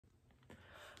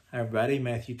Hi everybody,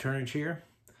 Matthew Turnage here.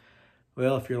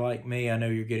 Well, if you're like me, I know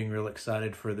you're getting real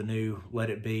excited for the new Let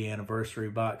It Be anniversary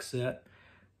box set.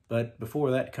 But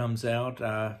before that comes out,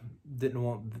 I didn't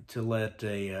want to let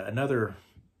another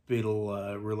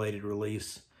Beatle-related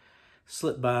release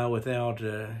slip by without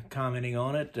commenting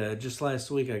on it. Just last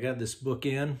week, I got this book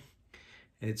in.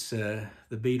 It's the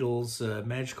Beatles'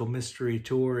 Magical Mystery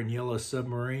Tour in Yellow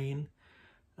Submarine.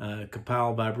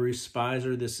 Compiled by Bruce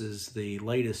Spizer. This is the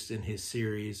latest in his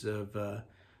series of the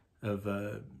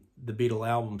Beatle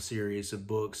album series of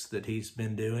books that he's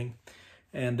been doing.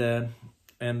 And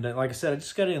like I said, I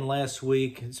just got it in last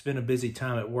week. It's been a busy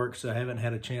time at work, so I haven't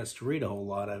had a chance to read a whole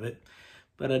lot of it.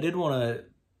 But I did want to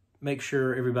make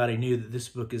sure everybody knew that this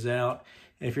book is out.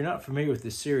 And if you're not familiar with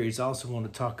this series, I also want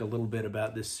to talk a little bit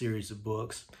about this series of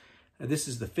books. This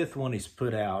is the 5th one he's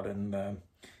put out, and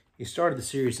he started the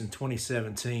series in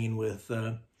 2017 with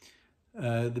the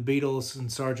Beatles and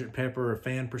Sgt. Pepper, a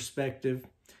fan perspective.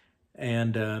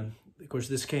 And, of course,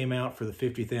 this came out for the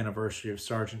 50th anniversary of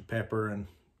Sgt. Pepper and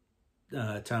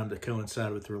time to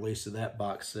coincide with the release of that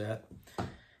box set.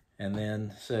 And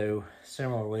then, so,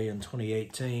 similarly, in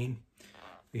 2018,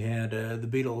 we had the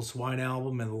Beatles' White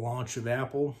Album and the launch of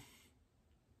Apple.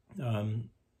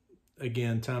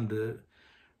 Again, time to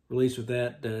released with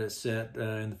that set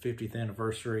in the 50th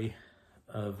anniversary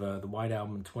of the White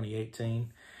Album in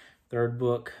 2018. Third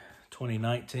book,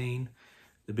 2019,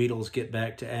 the Beatles get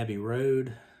back to Abbey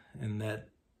Road, and that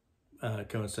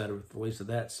coincided with the release of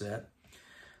that set.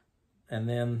 And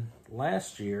then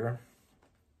last year,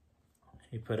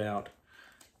 he put out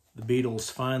the Beatles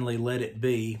Finally Let It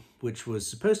Be, which was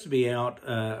supposed to be out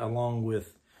along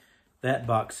with that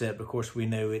box set, but of course we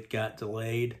know it got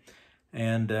delayed.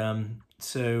 And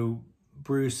so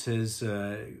Bruce has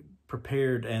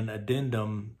prepared an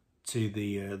addendum to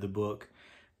the book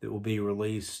that will be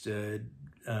released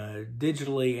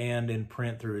digitally and in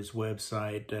print through his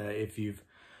website. If you've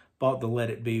bought the Let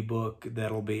It Be book,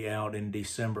 that'll be out in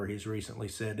December, he's recently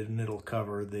said, and it'll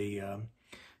cover the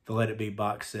Let It Be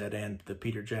box set and the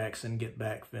Peter Jackson Get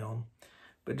Back film.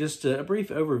 But just a brief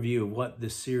overview of what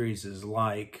this series is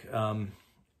like.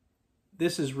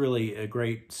 This is really a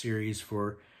great series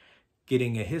for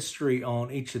getting a history on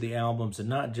each of the albums, and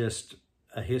not just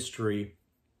a history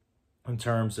in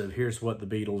terms of here's what the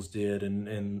Beatles did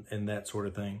and that sort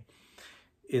of thing.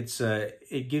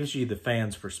 It gives you the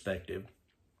fans' perspective.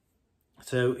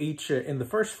 So each in the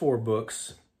first 4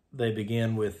 books, they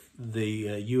begin with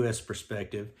the U.S.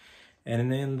 perspective,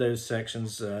 and in those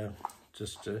sections,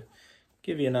 just to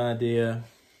give you an idea.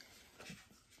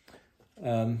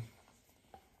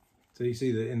 So you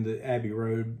see that in the Abbey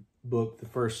Road book, the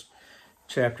first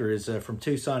chapter is from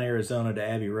Tucson, Arizona to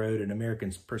Abbey Road, an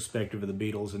American perspective of the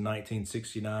Beatles in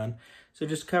 1969. So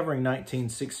just covering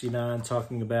 1969,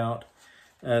 talking about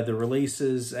the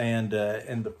releases and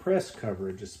the press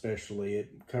coverage especially.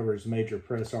 It covers major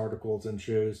press articles and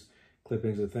shows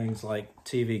clippings of things like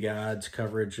TV Guide's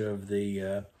coverage of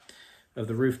the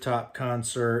rooftop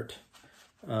concert,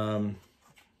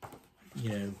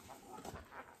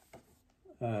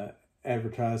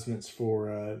 advertisements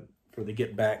for the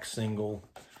Get Back single,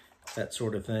 that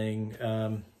sort of thing.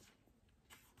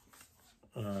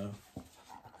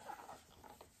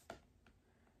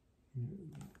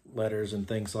 Letters and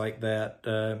things like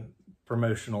that,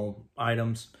 promotional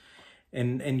items,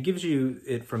 and gives you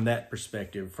it from that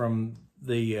perspective, from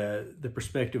the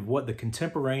perspective of what the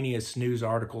contemporaneous news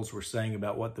articles were saying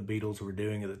about what the Beatles were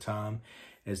doing at the time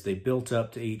as they built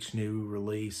up to each new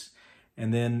release.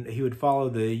 And then he would follow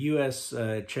the U.S.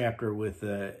 chapter with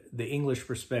the English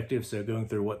perspective, so going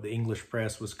through what the English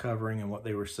press was covering and what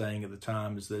they were saying at the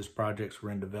time as those projects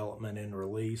were in development and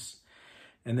release.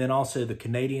 And then also the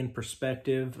Canadian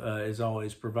perspective is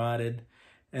always provided.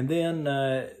 And then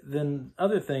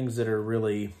other things that are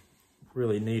really,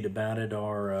 really neat about it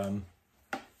are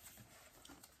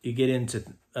you get into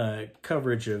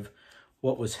coverage of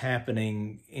what was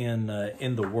happening in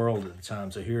the world at the time.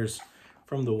 So here's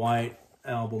from the White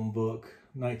Album book,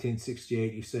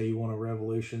 1968, you say you want a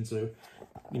revolution. So,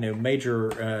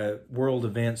 major world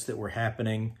events that were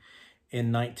happening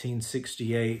in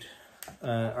 1968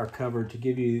 are covered to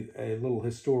give you a little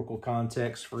historical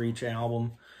context for each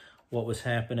album, what was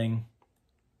happening.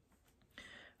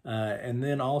 And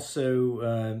then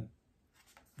also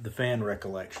the fan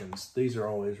recollections. These are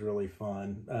always really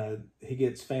fun. He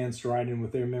gets fans to write in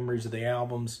with their memories of the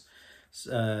albums,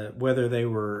 whether they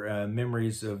were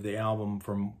memories of the album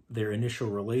from their initial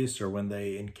release or when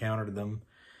they encountered them,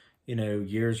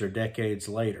 years or decades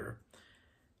later.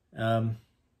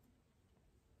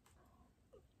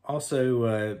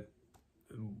 Also,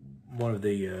 one of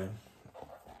the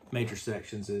major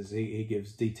sections is he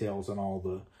gives details on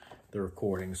all the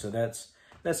recordings. So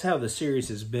that's how the series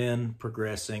has been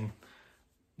progressing.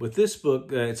 With this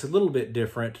book, it's a little bit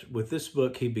different. With this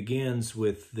book, he begins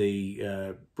with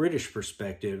the British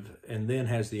perspective and then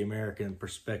has the American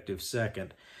perspective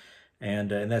second, and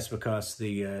that's because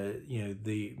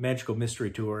the Magical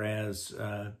Mystery Tour, as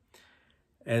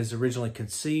originally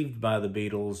conceived by the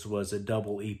Beatles, was a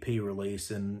double EP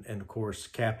release, and of course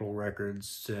Capitol Records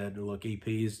said, look,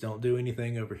 EPs don't do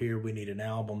anything over here, we need an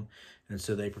album, and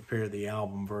so they prepared the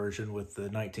album version with the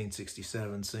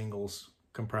 1967 singles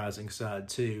comprising side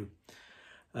 2.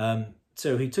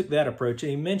 So he took that approach, and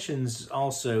he mentions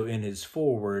also in his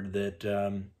foreword that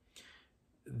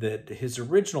that his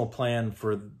original plan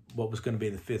for what was going to be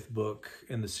the 5th book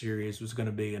in the series was going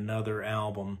to be another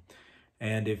album.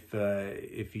 And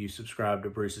if you subscribe to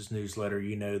Bruce's newsletter,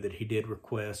 you know that he did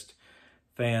request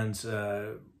fans'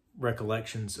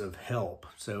 recollections of Help.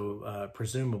 So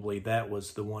presumably that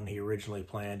was the one he originally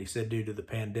planned. He said due to the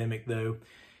pandemic, though,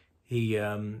 he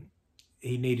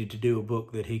needed to do a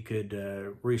book that he could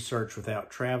research without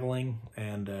traveling,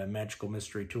 and Magical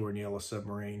Mystery Tour and Yellow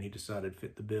Submarine, he decided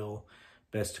fit the bill.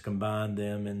 Best to combine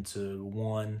them into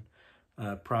one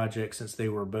project, since they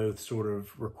were both sort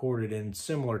of recorded in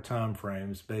similar time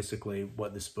frames. Basically,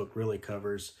 what this book really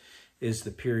covers is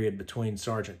the period between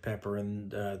Sgt. Pepper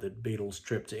and the Beatles'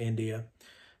 trip to India,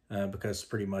 because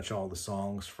pretty much all the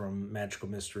songs from Magical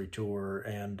Mystery Tour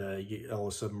and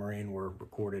Yellow Submarine were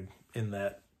recorded in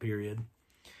that period.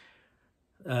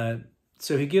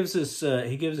 So he gives us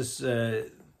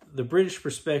the British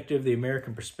perspective, the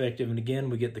American perspective, and again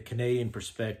we get the Canadian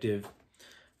perspective.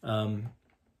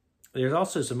 There's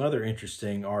also some other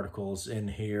interesting articles in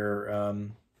here,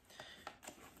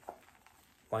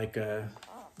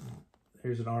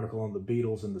 here's an article on the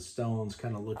Beatles and the Stones,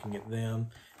 kind of looking at them.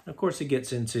 And of course, he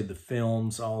gets into the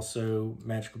films also,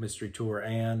 Magical Mystery Tour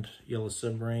and Yellow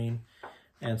Submarine.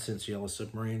 And since Yellow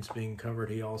Submarine's being covered,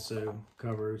 he also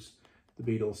covers the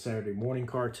Beatles' Saturday morning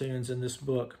cartoons in this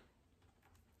book.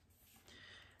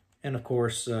 And of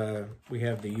course, we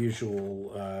have the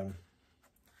usual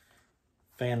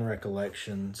fan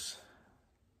recollections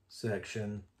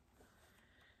section.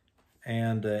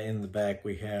 And in the back,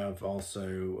 we have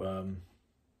also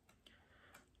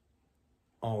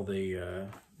all the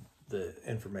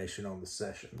information on the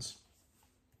sessions.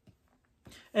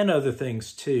 And other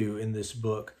things, too, in this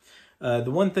book. The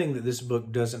one thing that this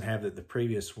book doesn't have that the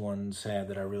previous ones had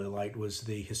that I really liked was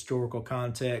the historical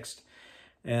context.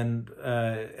 And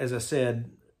as I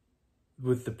said,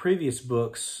 with the previous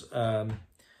books,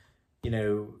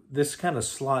 this kind of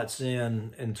slots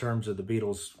in terms of the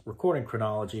Beatles' recording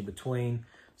chronology between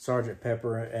Sgt.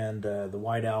 Pepper and the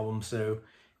White Album. So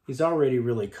he's already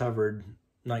really covered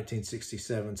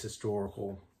 1967's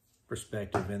historical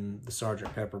perspective in the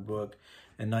Sgt. Pepper book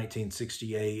and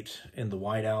 1968 in the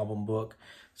White Album book.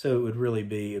 So it would really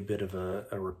be a bit of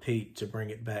a repeat to bring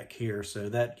it back here. So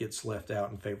that gets left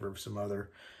out in favor of some other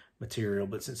material.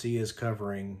 But since he is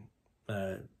covering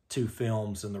 2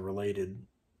 films and the related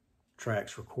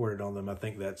tracks recorded on them, I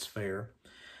think that's fair.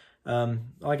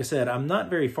 Like I said, I'm not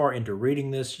very far into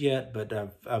reading this yet, but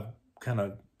I've kind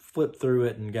of flipped through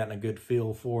it and gotten a good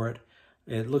feel for it.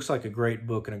 It looks like a great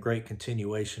book and a great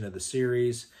continuation of the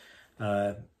series.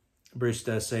 Bruce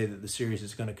does say that the series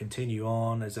is going to continue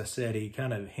on. As I said, he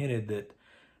kind of hinted that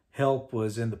Help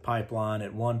was in the pipeline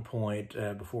at one point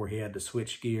before he had to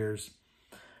switch gears.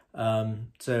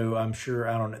 So I'm sure,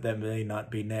 that may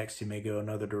not be next. He may go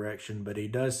another direction, but he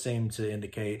does seem to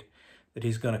indicate that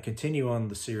he's going to continue on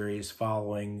the series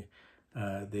following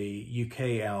the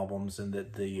UK albums, and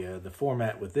that the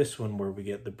format with this one, where we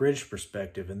get the British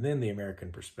perspective and then the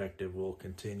American perspective, will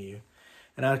continue.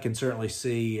 And I can certainly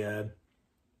see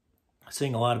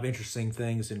seeing a lot of interesting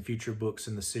things in future books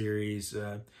in the series.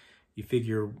 You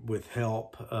figure with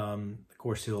Help, of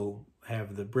course, he'll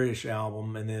have the British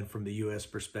album, and then from the U.S.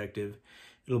 perspective,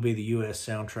 it'll be the U.S.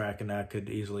 soundtrack, and I could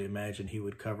easily imagine he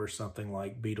would cover something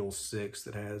like Beatles 6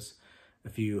 that has a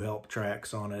few Help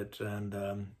tracks on it,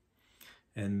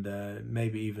 and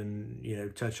maybe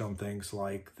even touch on things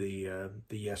like the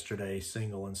Yesterday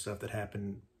single and stuff that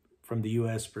happened from the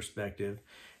U.S. perspective.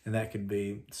 And that could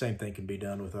be, same thing can be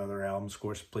done with other albums. Of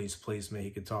course, Please Please Me, he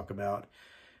could talk about,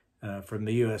 from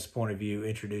the U.S. point of view,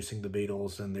 introducing the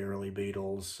Beatles and the early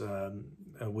Beatles.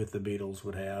 With the Beatles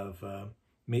would have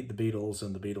Meet the Beatles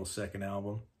and the Beatles' second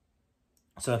album.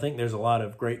 So I think there's a lot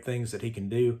of great things that he can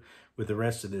do with the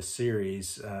rest of this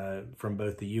series from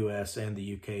both the U.S. and the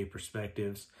U.K.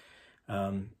 perspectives.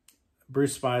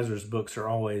 Bruce Spizer's books are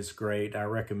always great. I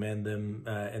recommend them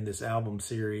in this album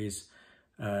series.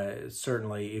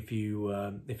 certainly, if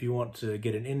you want to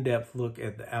get an in-depth look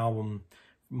at the album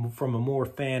from a more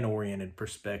fan-oriented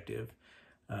perspective,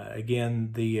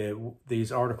 again,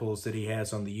 these articles that he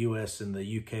has on the U.S. and the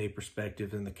U.K.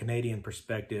 perspective and the Canadian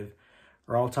perspective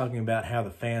are all talking about how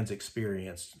the fans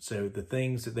experienced. So the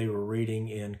things that they were reading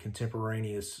in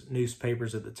contemporaneous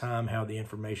newspapers at the time, how the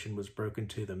information was broken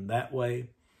to them that way,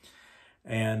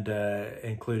 and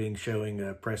including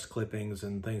showing press clippings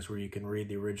and things where you can read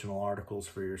the original articles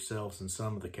for yourselves in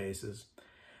some of the cases.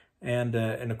 And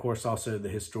of course also the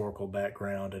historical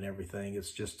background and everything.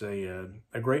 It's just a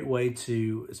great way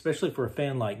to, especially for a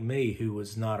fan like me who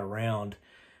was not around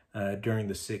during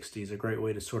the 60s, a great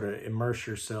way to sort of immerse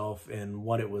yourself in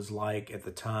what it was like at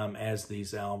the time as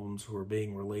these albums were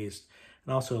being released.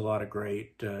 And also a lot of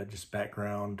great just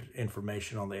background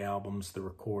information on the albums, the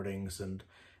recordings, and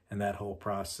that whole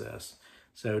process.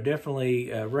 So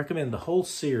definitely recommend the whole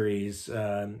series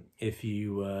if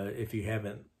you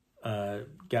haven't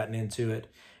gotten into it.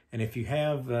 And if you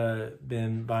have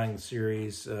been buying the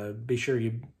series, be sure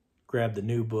you grab the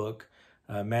new book,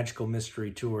 Magical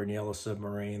Mystery Tour and Yellow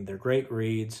Submarine. They're great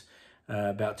reads,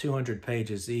 about 200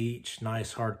 pages each,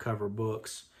 nice hardcover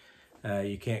books.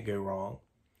 You can't go wrong.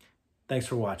 Thanks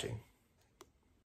for watching.